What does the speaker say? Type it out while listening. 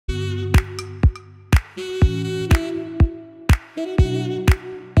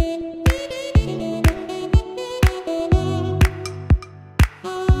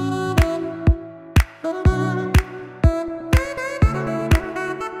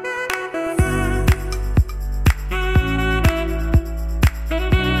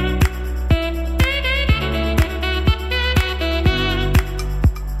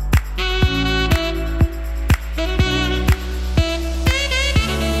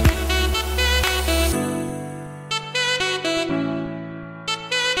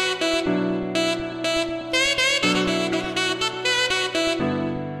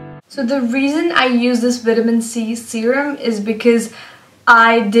the reason I use this vitamin C serum is because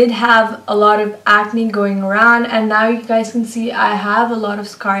I did have a lot of acne going around, and now you guys can see I have a lot of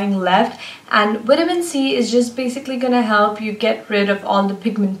scarring left, and vitamin C is just basically gonna help you get rid of all the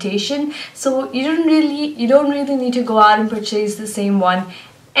pigmentation. So you don't really need to go out and purchase the same one.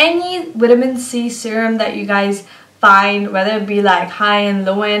 Any vitamin C serum that you guys find, whether it be like high and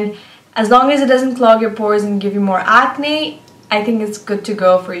low end, as long as it doesn't clog your pores and give you more acne, I think it's good to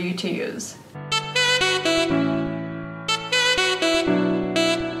go for you to use.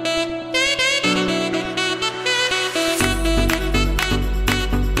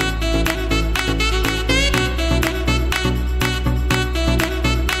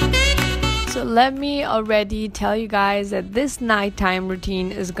 Let me already tell you guys that this nighttime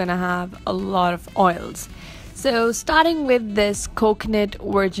routine is gonna have a lot of oils. So starting with this coconut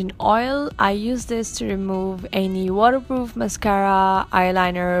virgin oil, I use this to remove any waterproof mascara,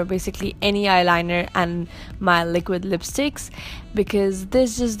 eyeliner, basically any eyeliner, and my liquid lipsticks, because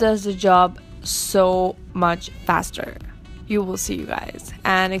this just does the job so much faster. You will see, you guys.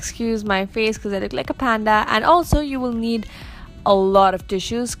 And excuse my face because I look like a panda, and also you will need a lot of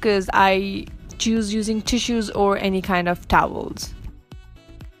tissues because I choose using tissues or any kind of towels.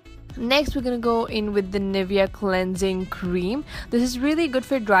 Next, we're gonna go in with the Nivea cleansing cream. This is really good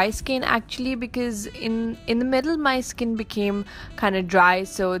for dry skin actually, because in the middle my skin became kind of dry,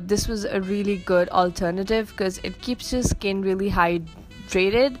 so this was a really good alternative because it keeps your skin really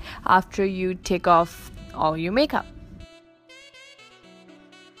hydrated after you take off all your makeup.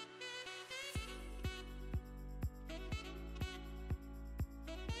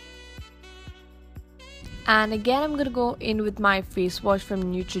 And again, I'm gonna go in with my face wash from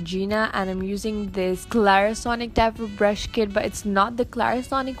Neutrogena, and I'm using this Clarisonic type of brush kit, but it's not the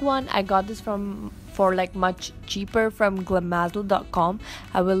Clarisonic one. I got this for like much cheaper from glamazzle.com.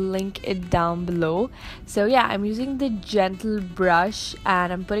 I will link it down below. So yeah, I'm using the gentle brush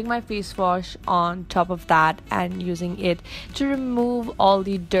and I'm putting my face wash on top of that and using it to remove all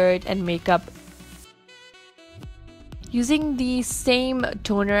the dirt and makeup. Using the same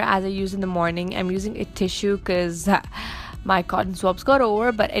toner as I use in the morning. I'm using a tissue because my cotton swabs got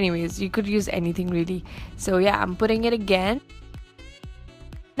over, but anyways, you could use anything really. So yeah, I'm putting it again.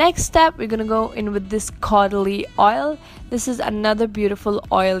 Next step, we're gonna go in with this Caudalie oil. This is another beautiful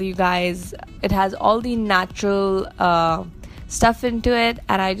oil, you guys. It has all the natural stuff into it,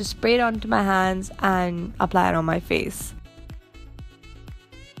 and I just spray it onto my hands and apply it on my face.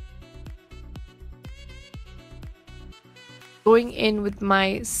 Going in with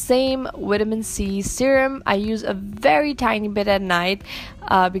my same vitamin C serum. I use a very tiny bit at night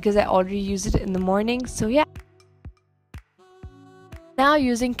because I already use it in the morning. So yeah. Now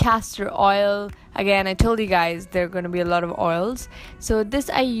using castor oil. Again, I told you guys there are going to be a lot of oils. So this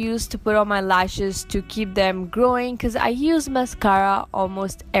I use to put on my lashes to keep them growing, because I use mascara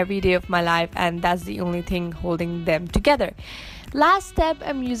almost every day of my life and that's the only thing holding them together. Last step,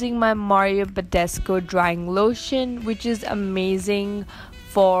 I'm using my Mario Badescu drying lotion, which is amazing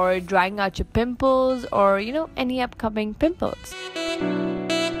for drying out your pimples or any upcoming pimples.